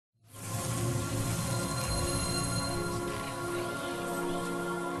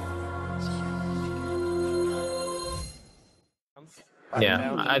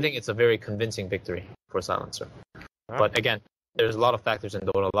Yeah, I think it's a very convincing victory for Silencer. But again, there's a lot of factors in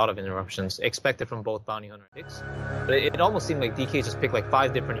Dota, a lot of interruptions expected from both Bounty Hunter and Hicks. But it almost seemed like DK just picked like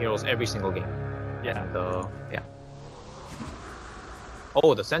 5 different heroes every single game. Yeah. And, yeah.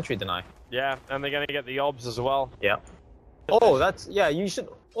 Oh, the sentry deny. Yeah, and they're gonna get the obs as well. Yeah. Oh, that's, yeah, you should,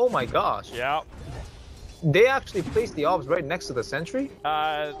 oh my gosh. Yeah. They actually placed the obs right next to the sentry?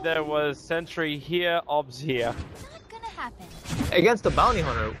 There was sentry here, obs here. Not gonna happen. Against the Bounty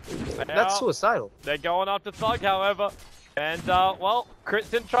Hunter. That's suicidal. They're going after Thug, however. And, well,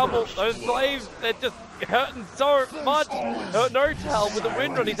 Crit's in trouble. Those slaves, they're just hurting so much. No-Tail with the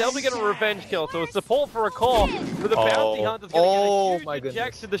wind run, he's able to get a revenge kill. So a support for a core with a bounty hunter's going to get a huge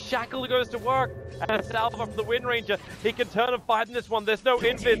ejection. The shackle goes to work. And Salva for the Wind Ranger. He can turn and fight in this one. There's no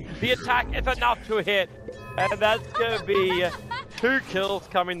invis. The attack is enough to hit. And that's going to be 2 kills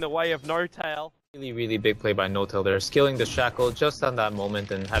coming the way of No-Tail. Really, really big play by No-Tail there. Skilling the shackle just on that moment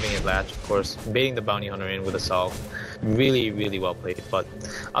and having it latch, of course. Baiting the Bounty Hunter in with a solve. Really, really well played. But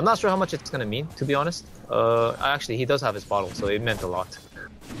I'm not sure how much it's going to mean, to be honest. Actually, he does have his bottle, so it meant a lot.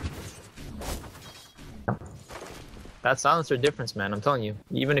 That Silencer difference, man, I'm telling you.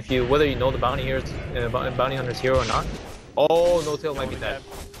 Even if you, whether you know the Bounty Hunter's hero or not. Oh, No-Tail might be dead.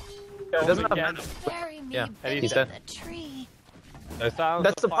 It doesn't have mana. Yeah, he's dead. So Silencer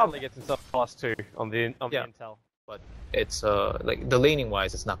that's the finally problem. gets himself +2 on the intel. But it's like the laning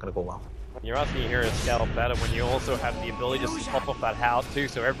wise, it's not gonna go well. You're asking your hero to scale better when you also have the ability just to pop off that house too,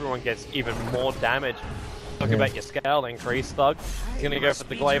 so everyone gets even more damage. Talking about your scale increase, Thug. He's gonna go for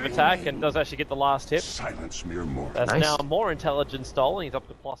the glaive attack and does actually get the last hit. Silence mere mortal. That's now more intelligence stolen. He's up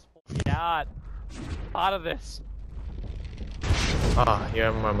to +4. Yeah, part of this. Ah,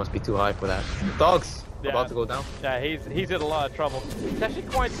 your MMR must be too high for that. Dogs about to go down. Yeah, he's in a lot of trouble. He's actually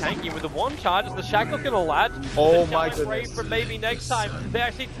quite tanky with the 1 charge. As the shackle's gonna latch. Oh my goodness! For maybe next time they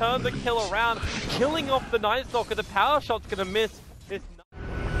actually turn the kill around, killing off the Night Stalker. The power shot's gonna miss.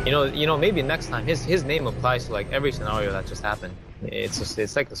 You know, maybe next time his name applies to like every scenario that just happened.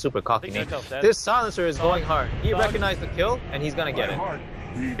 It's like the super cocky name. This Silencer is going hard. He recognized the kill and he's gonna get it.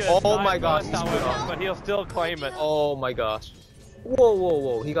 Oh my gosh! But he'll still claim it. Oh my gosh! Whoa, whoa,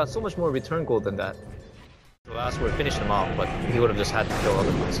 whoa! He got so much more return gold than that. The last word finished him off, but he would have just had to kill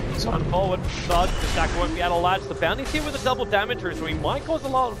otherwise. So on forward, Thug, the Shackle won't be able to latch. The Bounty's here with a double damager, so he might cause a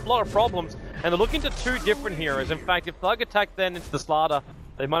lot of problems. And they're looking to 2 different heroes. In fact, if Thug attacked then into the Slaughter,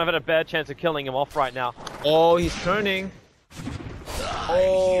 they might have had a bad chance of killing him off right now. Oh, he's turning.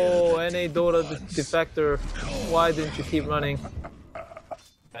 Oh, NA Dota defector. Why didn't you keep running?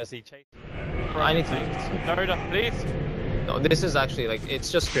 As he chases. I need to. Dota, please. No, this is actually like,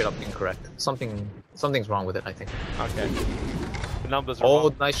 it's just straight up incorrect. Something's wrong with it, I think. Okay. The numbers are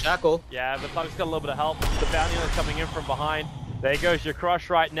wrong. Nice shackle. Yeah, the Thug's got a little bit of help. The Bounty is coming in from behind. There goes your crush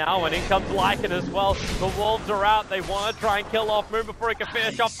right now, and in comes Lycan as well. The Wolves are out. They want to try and kill off Moon before he can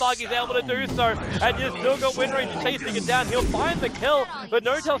finish off Thug. He's able to do so. And you still got Wind Ranger chasing it down. He'll find the kill, but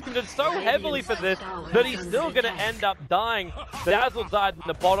No-Tail's committed so heavily for this that he's still going to end up dying. Dazzle died in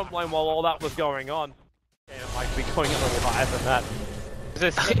the bottom lane while all that was going on. Yeah, it might be going a little higher than that.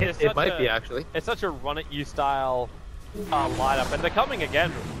 It might be, actually. It's such a run-at-you style lineup, and they're coming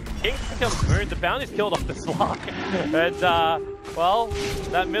again. King becomes Moon, the Bounty's killed off the slide. And, well,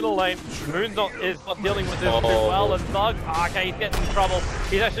 that middle lane, Moon is not dealing with this too well, and Thug, okay, he's getting in trouble.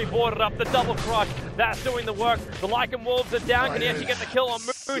 He's actually boarded up the double crush. That's doing the work. The Lycan Wolves are down. Can he actually get the kill on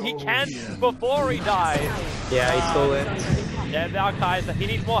Moon? He can before he dies. Yeah, he stole it. Yeah, now Kaiser, he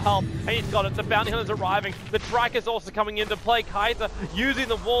needs more help, and he's got it. The Bounty Hunter's arriving. The Trike is also coming into play. Kaiser using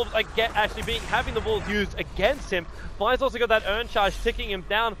the Wolves, having the Wolves used against him. Fly's also got that Urn charge ticking him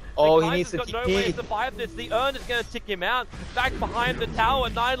down. Oh, he needs to got no way to survive this. The Urn is going to tick him out. Back behind the tower,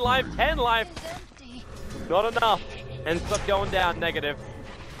 9 life, 10 life. Not enough. Ends up going down negative.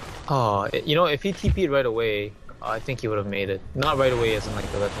 Oh, you know, if he TP'd right away, I think he would have made it. Not right away as in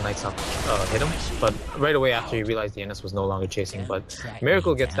like to let the Knights hit him, but right away after he realized the NS was no longer chasing. But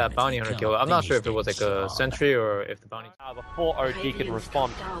Miracle gets that Bounty Hunter kill. I'm not sure if it was like a sentry or if the Bounty... Before OD can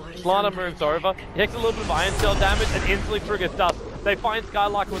respond. Slana moves over, he takes a little bit of Iron Cell damage and instantly triggers Dust. They find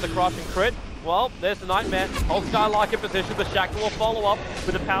Skylark with a crush and crit. Well, there's the Nightmare. Hold Skylark in position. The Shackle will follow up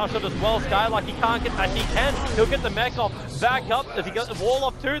with a power shot as well. Skylark, he can't get... Actually, he can. He'll get the mech off. Back up as he gets the wall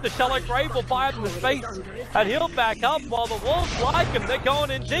off too. The Shallow Grave will buy it in the space. And he'll back up while the Wolves like him. They're going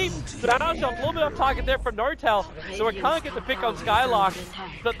in deep. The power shot, a little bit off target there from No-Tail. So it can't get the pick on Skylark.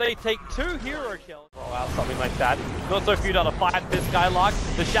 But they take 2 hero kills. Roll out something like that. Not so few to fight this Skylark.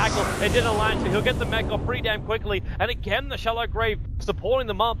 The Shackle, it didn't land, so he'll get the mech off pretty damn quickly. And again, the Shallow Grave supporting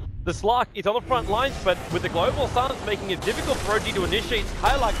them up. The Slark is on the front lines, but with the global silence making it difficult for OG to initiate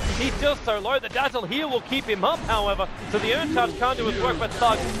Skylark, he's just so low. The Dazzle here will keep him up, however, so the Earth Charge can't do his work, but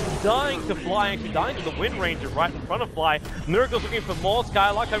Thug dying to Fly, actually dying to the Wind Ranger right in front of Fly. Miracle's looking for more.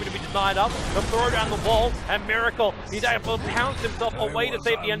 Skylark hoping to be denied up. He'll throw down the wall, and Miracle, he's able to pounce himself away to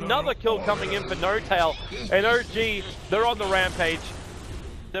safety. Another kill coming in for No Tail, and OG, they're on the rampage.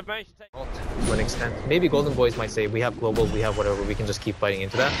 To an extent. Maybe Golden Boys might say, we have global, we have whatever, we can just keep fighting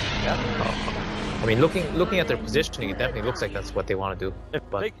into that. Yeah. I mean, looking at their positioning, it definitely looks like that's what they want to do.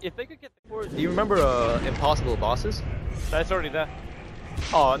 If they could get the forward... Do you remember Impossible Bosses? That's already there.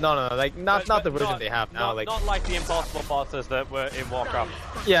 Oh, no, like, not the version they have now. Not like the Impossible Bosses that were in Warcraft.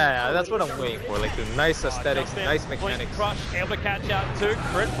 Yeah, that's what I'm waiting for. Like, the nice aesthetics, nice mechanics. Crush, able to catch out too.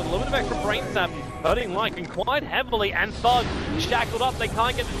 Crit with a little bit of extra brain sap. Hurting Lycan quite heavily, and Thug shackled up. They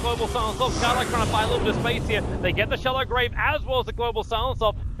can't get the global silence off. Skylark trying to buy a little bit of space here. They get the Shallow Grave as well as the global silence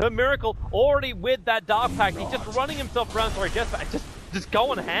off. Her Miracle already with that Dark Pact. He's just running himself around. Sorry, just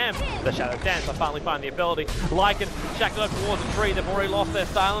going ham. The Shadow Dance, I finally find the ability. Lycan shackled up towards the tree. They've already lost their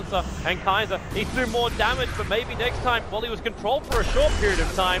silencer. And Kaiser, he's doing more damage, but maybe next time, well, he was controlled for a short period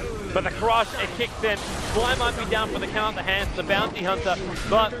of time. But the crush, it kicks in. Fly might be down for the count at the hands of the Bounty Hunter,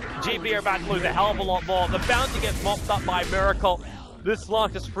 but GB are about to lose a hell of a lot more. The Bounty gets mopped up by Miracle. This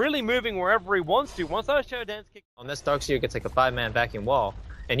Slark is freely moving wherever he wants to. Once that Shadow Dance kicks... Unless Darkseer gets like a 5-man backing wall,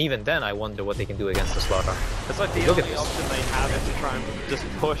 and even then I wonder what they can do against the Slaughter. It's like the only option they have is to try and just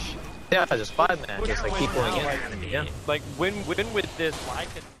push. Yeah, just 5-man, just like keep going in. Yeah. Like win with this, like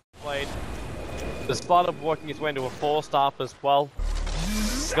it played. The Slaughter working his way into a 4-star as well.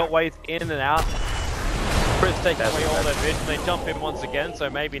 Got ways in and out. Chris taking away all their vision. They jump in once again, so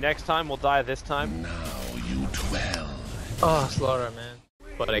maybe next time we'll die this time. Now you dwell. Oh, Slaughter, man.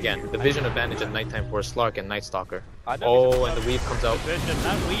 But again, the vision advantage at nighttime for Slark and Night Stalker. Oh, and the weave comes out.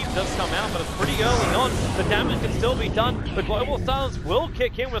 That weave does come out, but it's pretty early on. The damage can still be done. The global silence will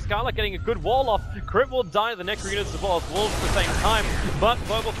kick in with Skylark getting a good wall off. Crit will die the necro units as well as wolves at the same time. But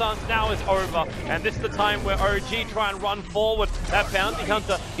global silence now is over, and this is the time where OG try and run forward. That Bounty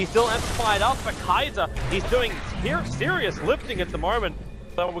Hunter, he's still amplified up, but Kaiser, he's doing serious lifting at the moment.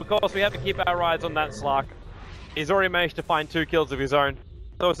 So of course we have to keep our eyes on that Slark. He's already managed to find 2 kills of his own.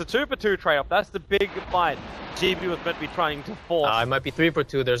 So it's a 2-for-2 trade-off. That's the big fight GB was meant to be trying to force. It might be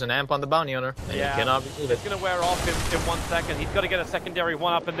 3-for-2. There's an amp on the Bounty Hunter. And you cannot remove it. It's going to wear off in 1 second. He's got to get a secondary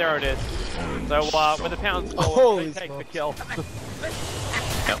 1-up, and there it is. So with the pounds forward, they take the kill.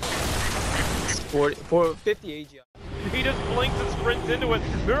 Yep. 50 AGI. He just blinks and sprints into it.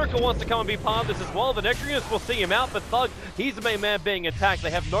 Miracle wants to come and be part of this as well. The next units will see him out, but Thug, he's the main man being attacked. They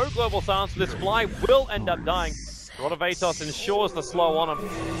have no global silence, so this Fly will end up dying. Rod of Atos ensures the slow on him.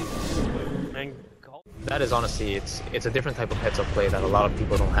 And that is honestly, it's a different type of heads-up play that a lot of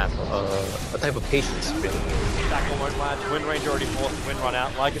people don't have. A type of patience, really. Tackle won't latch. Wind Ranger already forced the wind run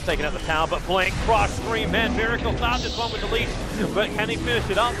out. Like it's taking out the tower, but Blink, Crush, 3-man. Miracle starts this one with the leash, but can he finish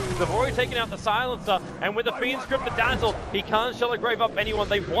it up? They've already taken out the silencer, and with the Fiend Script, the Dazzle, he can't Shallow Grave up anyone.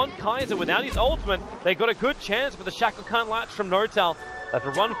 They want Kaiser without his ultimate. They got a good chance, but the Shackle can't latch from No Tail. They have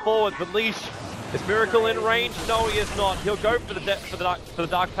to run forward, but leash. Is Miracle in range? No, he is not. He'll go for the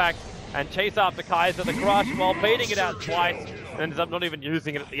Dark Pact and chase after Kaiser. The Crush, while beating it out twice, and ends up not even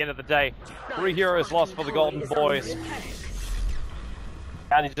using it at the end of the day. 3 heroes lost for the Golden Boys.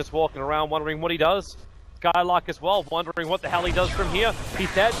 And he's just walking around wondering what he does. Skylark as well, wondering what the hell he does from here.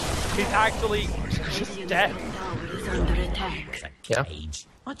 He's dead. He's actually just dead. Yeah.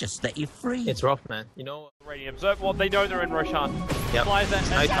 I'll just let you free. It's rough, man. You know, Radium. So, well, they know they're in Roshan. Yep. Flies and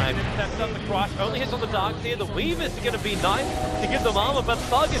intercepts up the Crush. Only hits on the Darkseer. The Weave is going to be nice to give them armor, but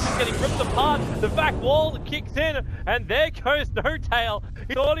Thug is just getting ripped apart. The back wall kicks in, and there goes No Tail.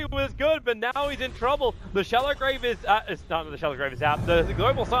 He thought he was good, but now he's in trouble. The Shallow Grave is out. The Shallow Grave is out. The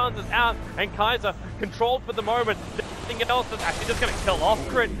Global Silence is out, and Kaiser controlled for the moment. Everything else is actually just going to kill off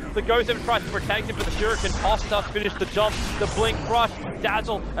Crit. The Ghost even tries to protect him, but the Shuriken Toss does finish the job. The Blink, Crush,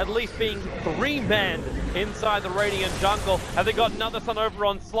 Dazzle, at least being 3-manned inside the Radiant jungle. Have they got another Sun over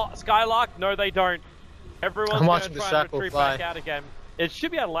on Skylark? No, they don't. Everyone's going to try and retreat back out again. It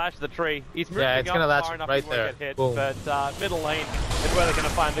should be able to latch the tree. He's moving it's up gonna latch far enough right he won't there. get hit, Boom. but middle lane is where they're going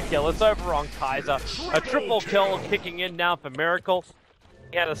to find the kill. It's over on Kaiser. A triple kill kicking in now for Miracle.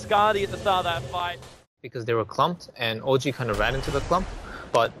 He had a Skadi at the start of that fight. Because they were clumped, and OG kind of ran into the clump.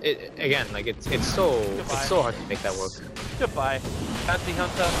 But again, like it's so hard to make that work. Goodbye, Bounty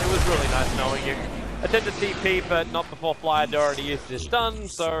Hunter. It was really nice knowing you. Attempted TP, but not before Fly had already used his stun,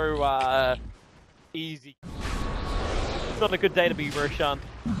 so easy. It's not a good day to be Roshan.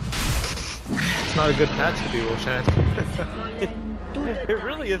 It's not a good patch to be Roshan. It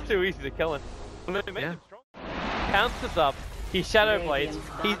really is too easy to kill him. Yeah. Bounces up. He Shadow Blades.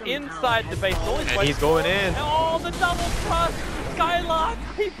 He's inside the base. And he's going in. Oh, the double crush! Skylark!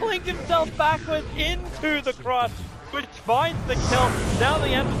 He blinked himself backwards into the crush, which finds the kill. Now the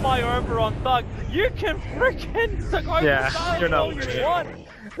Amplifier over on Thug. You can freaking Thug over you're not all you want.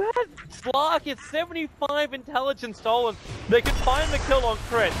 That Slark is 75 intelligence stolen. They can find the kill on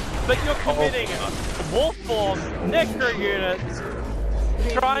crit, but you're committing Wolf Form, Necro units,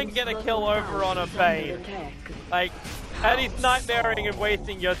 try and get a kill over on a Bane. Like, and he's nightmaring and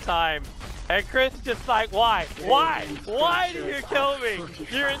wasting your time. And Chris just like, why? Why? Why do you kill me?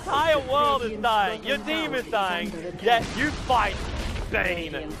 Your entire world is dying. Your team is dying. Yet you fight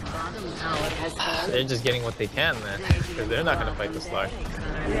Bane. They're just getting what they can, man. Because they're not gonna fight the Slark.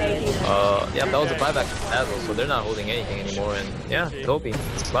 Yeah, that was a buyback from Dazzle, so they're not holding anything anymore. And yeah, Toby.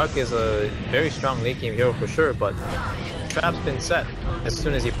 Slark is a very strong late game hero for sure, but trap's been set as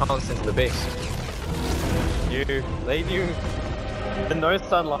soon as he pounced into the base. They knew the no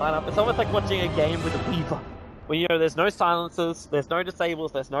stun lineup. It's almost like watching a game with a Weaver. Where, you know, there's no silencers, there's no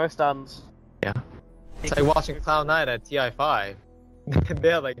disables, there's no stuns. Yeah. It's like watching Cloud9 at TI5. They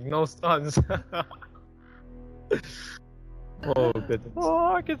have like no stuns. Oh goodness.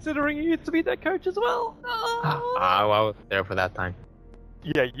 Oh, considering you used to be their coach as well. Oh. I was there for that time.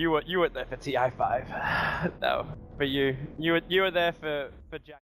 Yeah, you were there for TI5. No, but you were there for Jack.